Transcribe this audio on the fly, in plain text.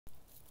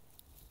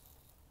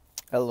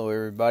Hello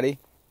everybody.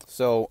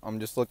 So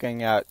I'm just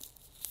looking at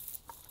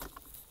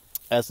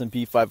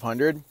S&P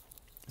 500.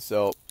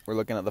 So we're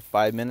looking at the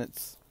 5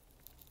 minutes,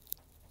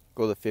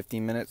 go to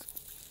 15 minutes.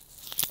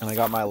 And I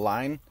got my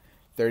line,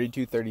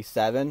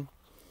 32.37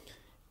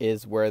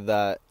 is where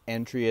the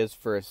entry is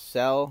for a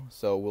sell.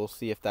 So we'll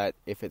see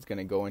if it's going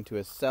to go into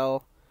a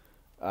sell.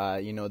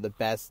 The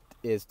best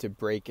is to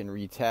break and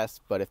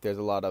retest, but if there's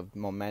a lot of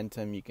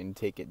momentum, you can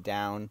take it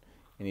down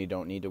and you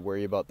don't need to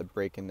worry about the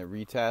break and the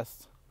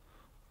retest.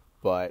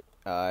 But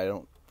I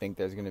don't think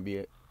there's going to be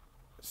a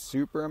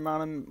super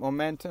amount of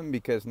momentum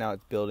because now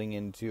it's building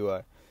into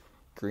a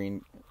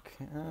green.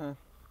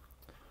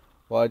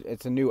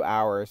 It's a new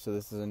hour, so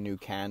this is a new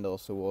candle,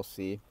 so we'll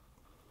see.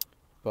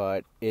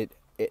 But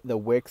the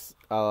wick's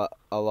a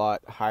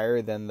lot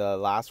higher than the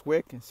last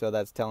wick, so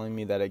that's telling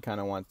me that it kind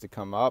of wants to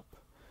come up.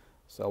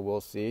 So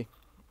we'll see.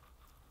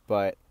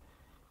 But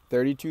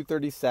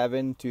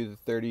 32.37 to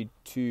the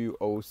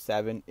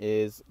 32.07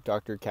 is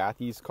Dr.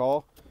 Kathy's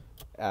call.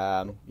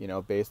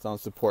 Based on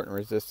support and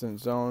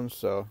resistance zones.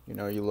 So,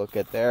 you look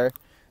at there's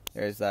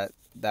that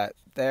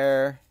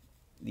there,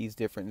 these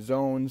different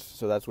zones.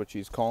 So that's what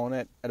she's calling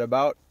it at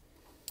about.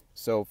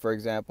 So, for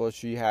example,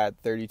 she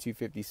had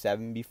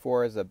 32.57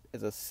 before as a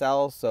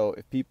sell. So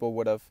if people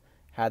would have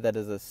had that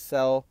as a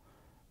sell,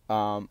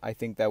 I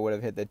think that would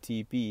have hit the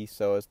TP.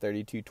 So it's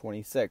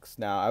 32.26.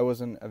 Now, I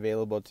wasn't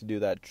available to do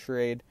that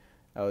trade.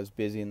 I was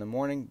busy in the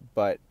morning,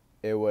 but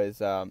it was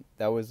that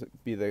was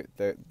be the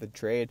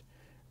trade.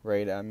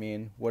 Right, I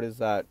mean, what is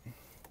that?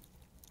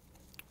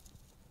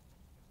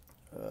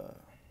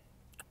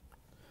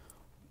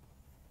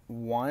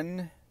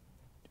 1,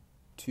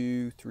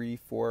 2, 3,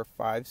 4,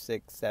 5,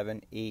 6,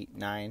 7, 8,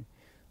 9.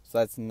 So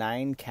that's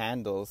 9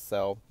 candles.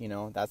 So,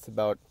 that's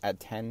about at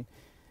 10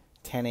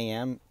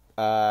 a.m.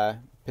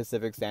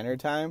 Pacific Standard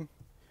Time.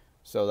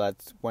 So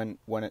that's when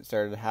it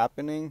started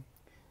happening,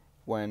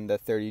 when the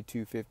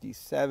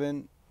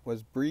 32.57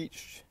 was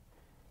breached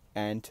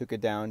and took it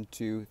down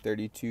to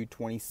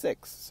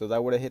 32.26. So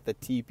that would have hit the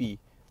TP.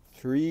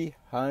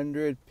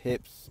 300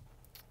 pips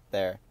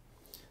there.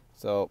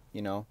 So,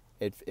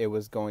 it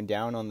was going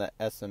down on the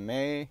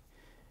SMA.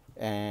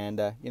 And,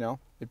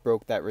 it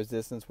broke that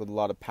resistance with a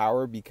lot of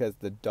power because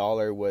the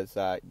dollar was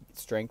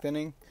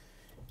strengthening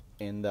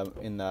in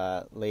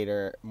the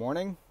later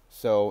morning.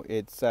 So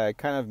it's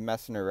kind of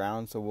messing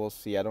around. So we'll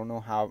see. I don't know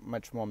how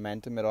much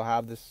momentum it'll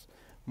have this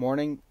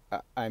morning.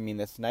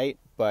 This night,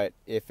 but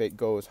if it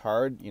goes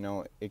hard,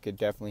 it could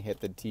definitely hit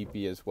the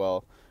TP as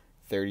well.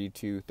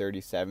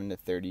 32.37 to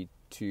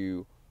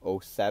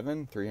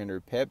 32.07,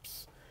 300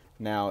 pips.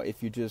 Now,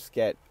 if you just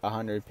get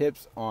 100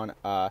 pips on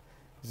a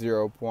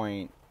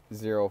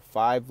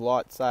 0.05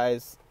 lot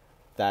size,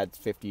 that's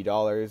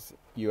 $50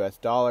 US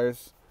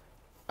dollars.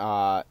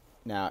 Now,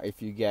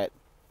 if you get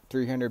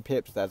 300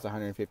 pips, that's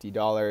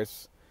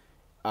 $150.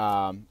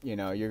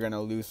 You're going to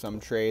lose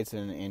some trades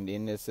and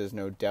indices,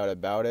 no doubt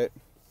about it.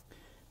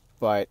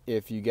 But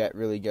if you get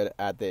really good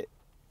at the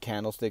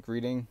candlestick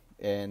reading,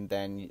 and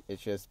then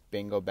it's just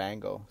bingo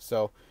bango.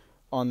 So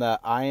on the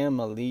I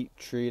Am Elite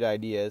Trade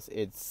Ideas,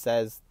 it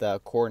says the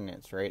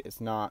coordinates, right? It's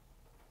not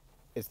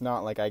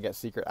like I get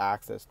secret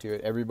access to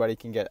it. Everybody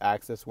can get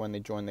access when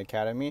they join the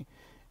academy,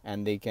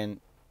 and they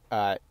can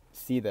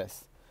see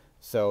this.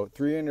 So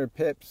 300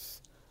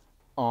 pips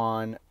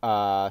on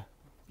a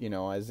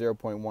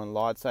 0.1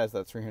 lot size,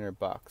 that's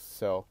 $300.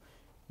 So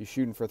you're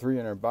shooting for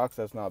 $300.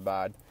 That's not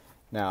bad.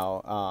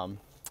 Now,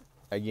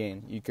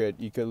 again, you could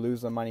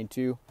lose the money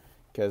too,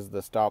 because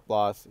the stop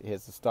loss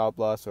hits the stop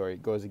loss, or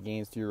it goes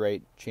against you,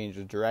 right? Change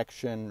the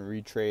direction,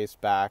 retrace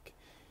back.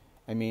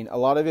 A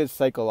lot of it's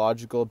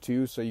psychological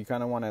too, so you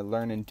kind of want to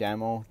learn and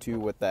demo too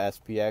with the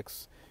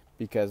SPX,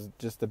 because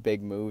just the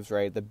big moves,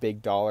 right? The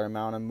big dollar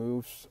amount of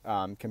moves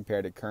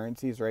compared to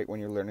currencies, right? When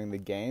you're learning the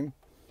game,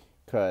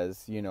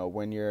 because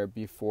when you're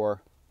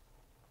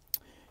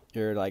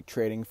like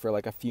trading for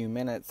like a few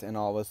minutes, and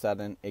all of a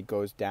sudden it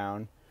goes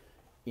down.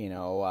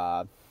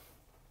 $2,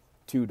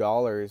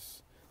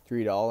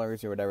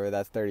 $3 or whatever,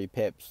 that's 30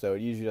 pips. So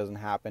it usually doesn't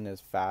happen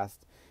as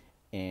fast.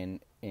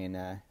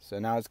 So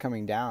now it's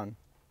coming down.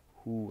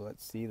 Ooh,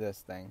 let's see this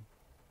thing.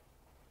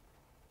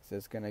 Is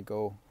this gonna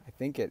go? I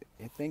think it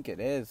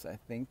is. I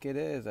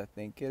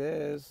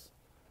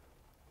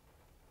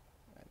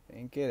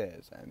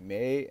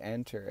may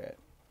enter it.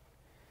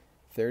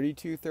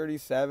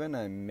 32.37.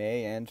 I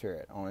may enter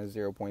it on a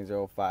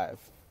 0.05.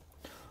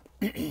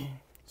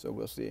 So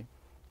we'll see.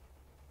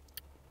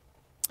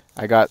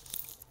 I got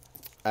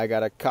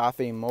a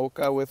coffee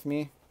mocha with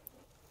me.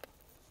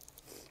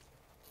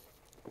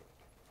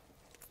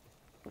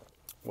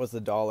 What's the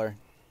dollar?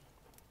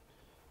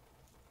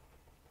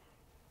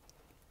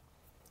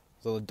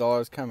 So the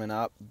dollar's coming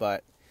up,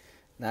 but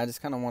now I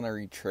just kind of want to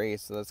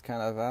retrace. So that's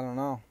kind of, I don't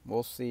know.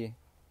 We'll see.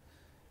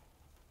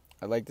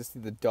 I'd like to see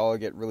the dollar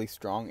get really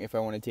strong if I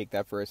want to take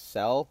that for a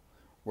sell,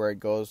 where it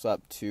goes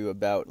up to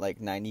about like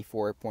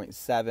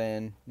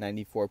 94.7,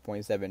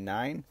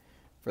 94.79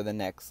 for the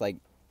next like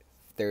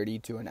 30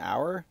 to an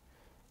hour.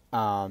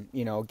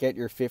 Get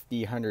your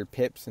 50, 100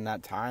 pips in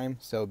that time,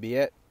 so be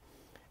it.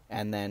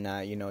 and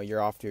then you know,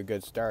 you're off to a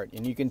good start,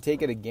 and you can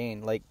take it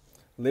again. Like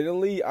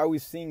literally, I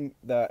was seeing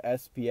the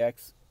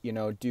SPX, you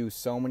know, do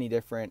so many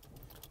different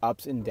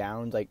ups and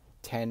downs, like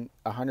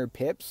 100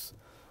 pips,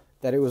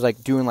 that it was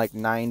like doing like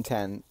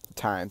 9-10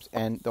 times.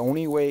 And the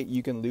only way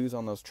you can lose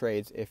on those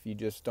trades if you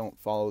just don't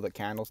follow the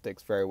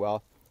candlesticks very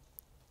well,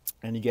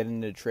 and you get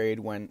into a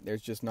trade when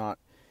there's just not,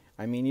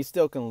 I mean, you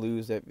still can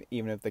lose it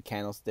even if the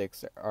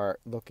candlesticks are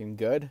looking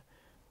good,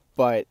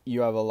 but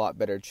you have a lot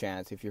better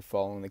chance if you're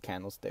following the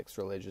candlesticks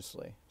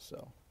religiously.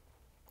 So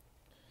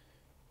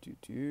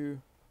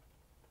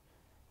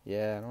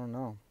yeah, I don't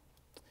know.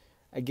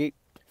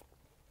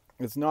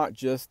 It's not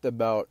just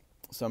about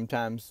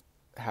sometimes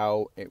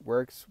how it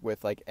works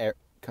with like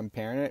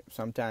comparing it.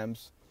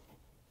 Sometimes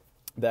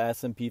the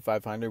S&P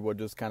 500 will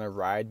just kind of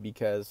ride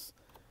because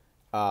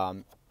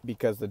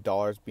the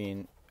dollar's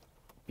been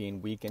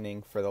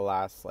weakening for the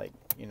last, like,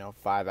 you know,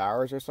 5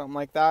 hours or something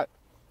like that,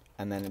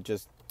 and then it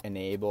just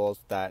enables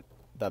that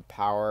the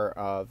power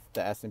of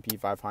the S&P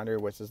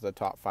 500, which is the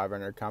top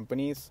 500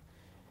 companies,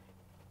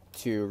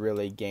 to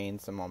really gain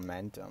some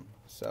momentum.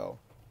 So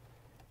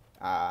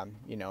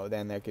you know,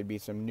 then there could be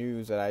some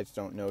news that I just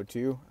don't know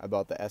too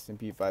about the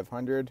S&P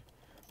 500,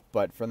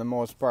 but for the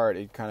most part,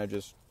 it kind of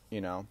just,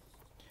 you know,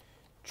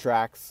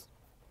 tracks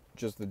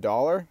just the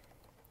dollar,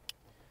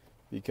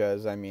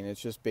 because I mean,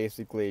 it's just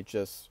basically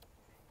just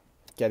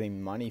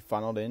getting money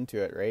funneled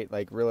into it, right?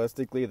 Like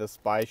realistically, the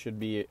SPY should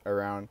be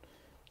around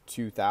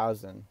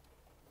 2,000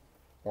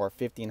 or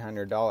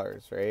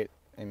 $1,500, right?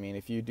 I mean,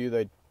 if you do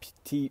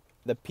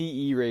the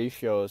PE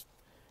ratios,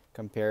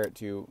 compare it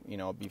to, you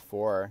know,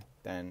 before,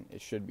 then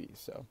it should be.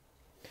 So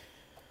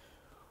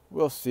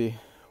we'll see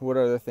what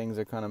other things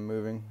are kind of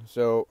moving.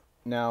 So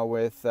now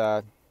with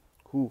XAG,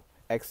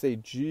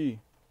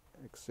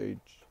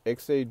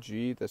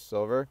 the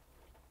silver.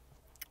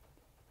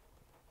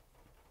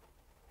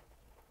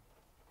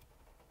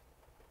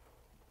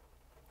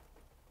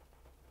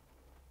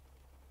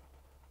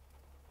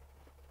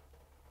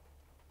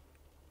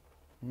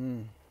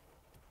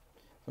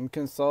 Some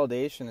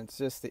consolidation. It's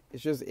just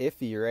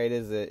iffy, right?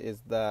 Is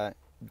the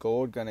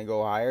gold gonna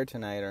go higher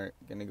tonight or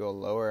gonna go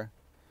lower?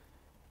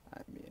 I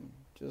mean,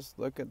 just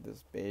look at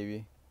this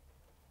baby.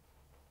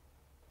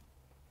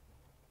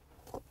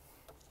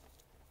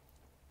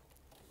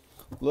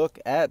 Look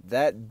at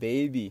that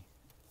baby.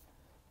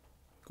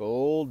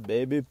 Gold,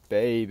 baby,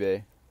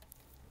 baby.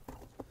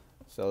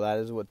 So that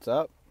is what's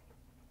up.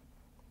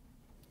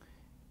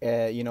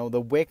 You know,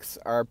 the wicks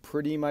are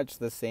pretty much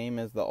the same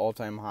as the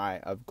all-time high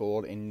of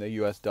gold in the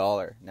US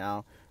dollar.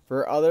 Now,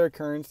 for other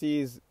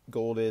currencies,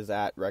 gold is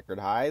at record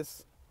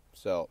highs.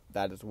 So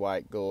that is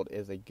why gold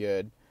is a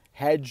good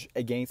hedge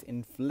against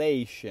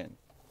inflation.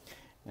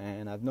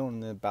 And I've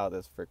known about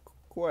this for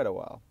quite a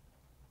while.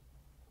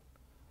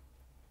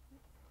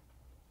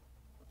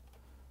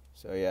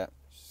 So yeah,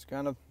 just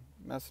kind of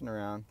messing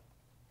around.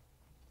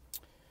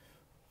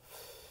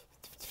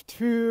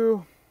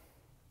 Ooh.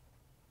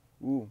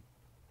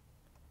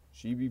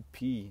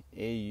 GBP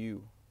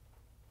AU.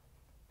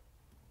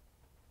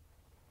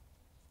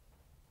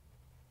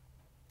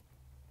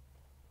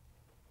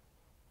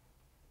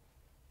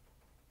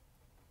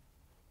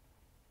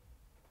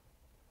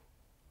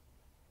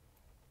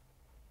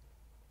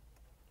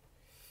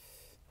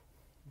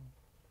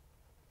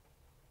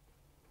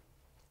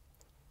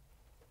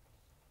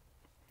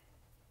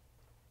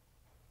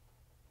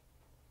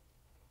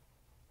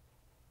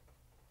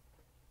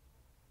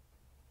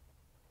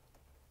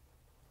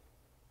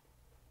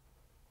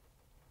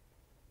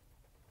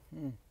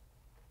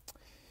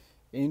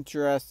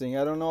 Interesting.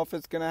 I don't know if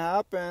it's going to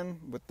happen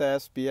with the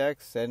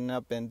SPX setting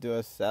up into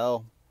a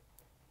sell.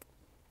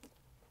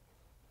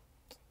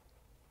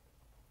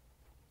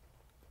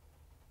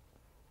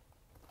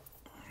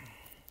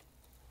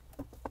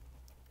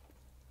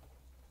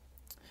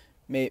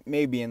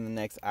 Maybe in the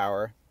next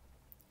hour.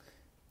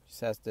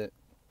 Just has to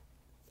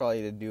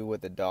probably to do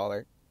with the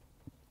dollar.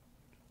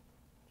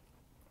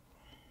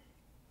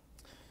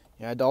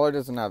 Yeah, dollar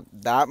doesn't have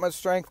that much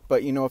strength,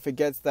 but you know, if it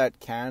gets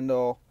that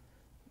candle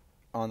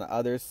on the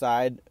other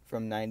side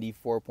from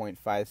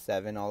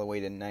 94.57 all the way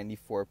to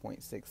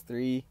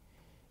 94.63,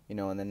 you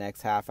know, in the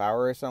next half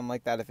hour or something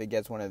like that, if it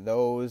gets one of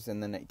those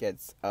and then it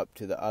gets up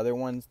to the other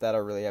ones, that'll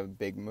really have a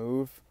big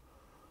move.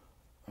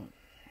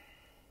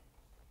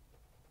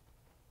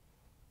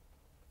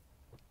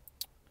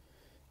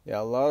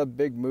 Yeah, a lot of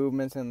big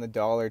movements in the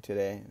dollar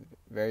today.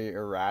 Very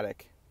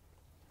erratic.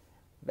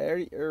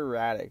 Very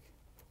erratic.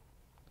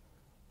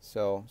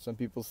 So some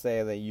people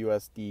say the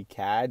USD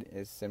CAD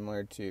is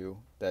similar to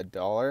the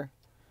dollar,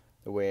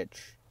 the way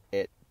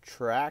it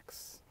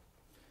tracks.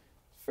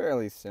 It's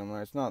fairly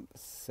similar. It's not the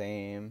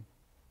same.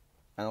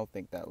 I don't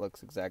think that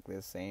looks exactly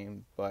the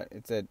same, but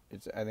it's I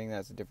think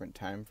that's a different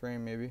time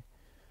frame maybe.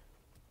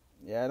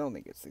 Yeah, I don't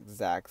think it's the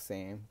exact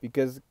same,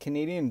 because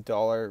Canadian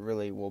dollar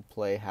really will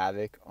play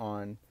havoc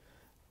on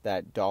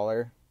that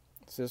dollar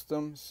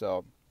system.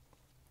 So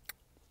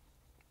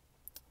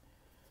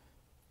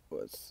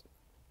was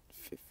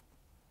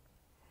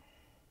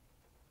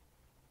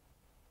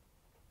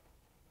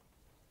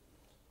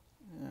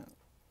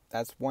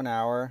that's 1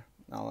 hour.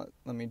 Now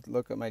let me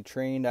look at my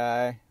trained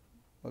eye.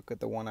 Look at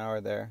the 1 hour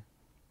there.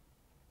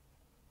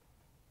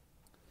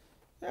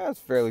 Yeah, it's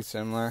fairly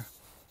similar.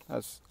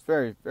 That's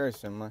very, very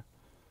similar.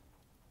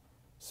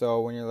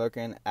 So when you're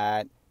looking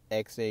at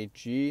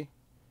XAG,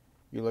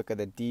 you look at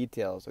the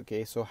details,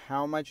 okay? So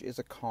how much is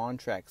a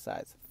contract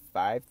size?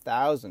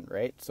 5,000,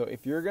 right? So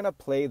if you're going to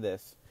play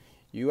this,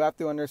 you have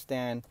to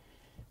understand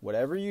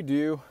whatever you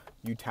do,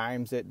 you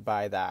times it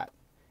by that.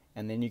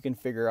 And then you can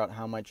figure out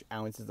how much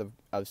ounces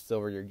of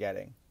silver you're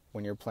getting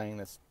when you're playing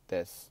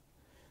this.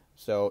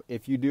 So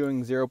if you're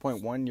doing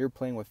 0.1, you're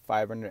playing with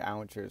 500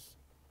 ounces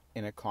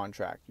in a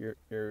contract.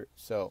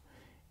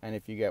 And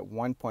if you get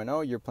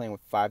 1.0, you're playing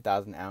with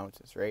 5,000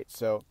 ounces, right?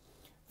 So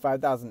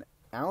 5,000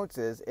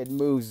 ounces, it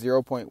moves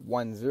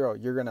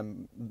 0.10. You're going to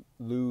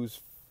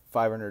lose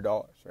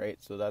 $500, right?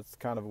 So that's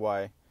kind of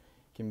why it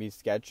can be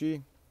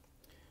sketchy.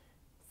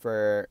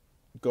 For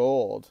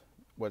gold,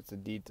 what's the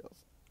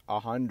details?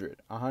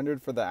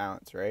 100 for the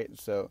ounce, right?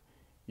 So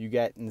you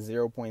get in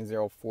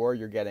 0.04,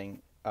 you're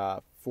getting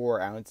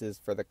 4 ounces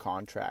for the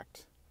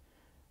contract.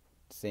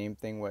 Same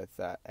thing with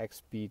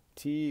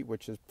XPT,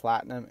 which is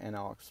platinum, and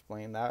I'll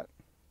explain that.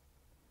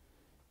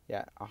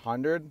 Yeah,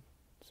 100.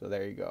 So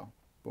there you go.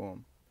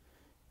 Boom.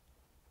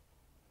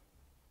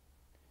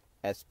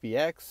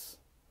 SPX,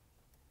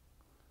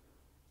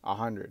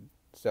 100.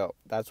 So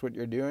that's what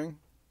you're doing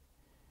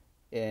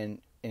in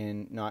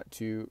not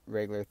two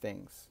regular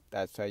things.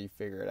 That's how you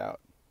figure it out.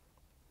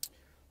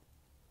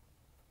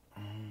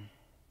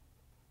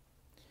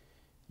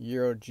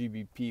 Euro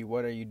GBP,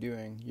 what are you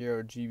doing?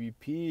 Euro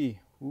GBP,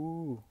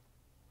 ooh.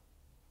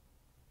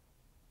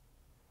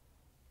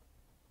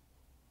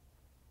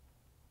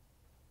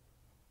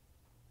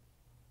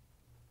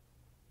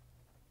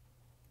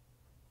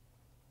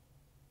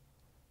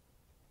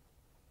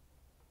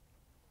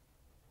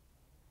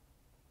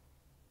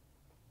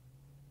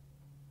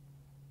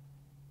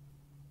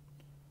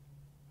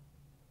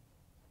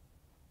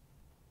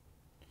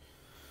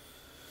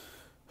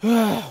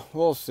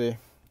 We'll see.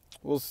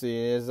 We'll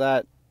see.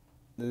 Do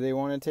they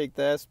want to take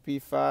the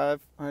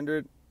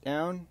SP500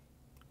 down,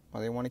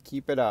 or they want to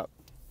keep it up?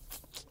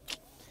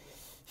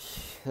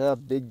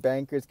 Big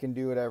bankers can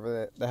do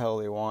whatever the hell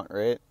they want,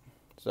 right?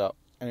 So,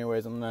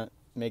 anyways, I'm going to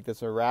make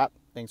this a wrap.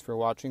 Thanks for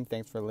watching.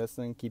 Thanks for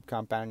listening. Keep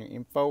compounding your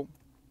info.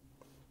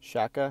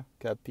 Shaka,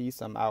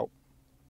 peace. I'm out.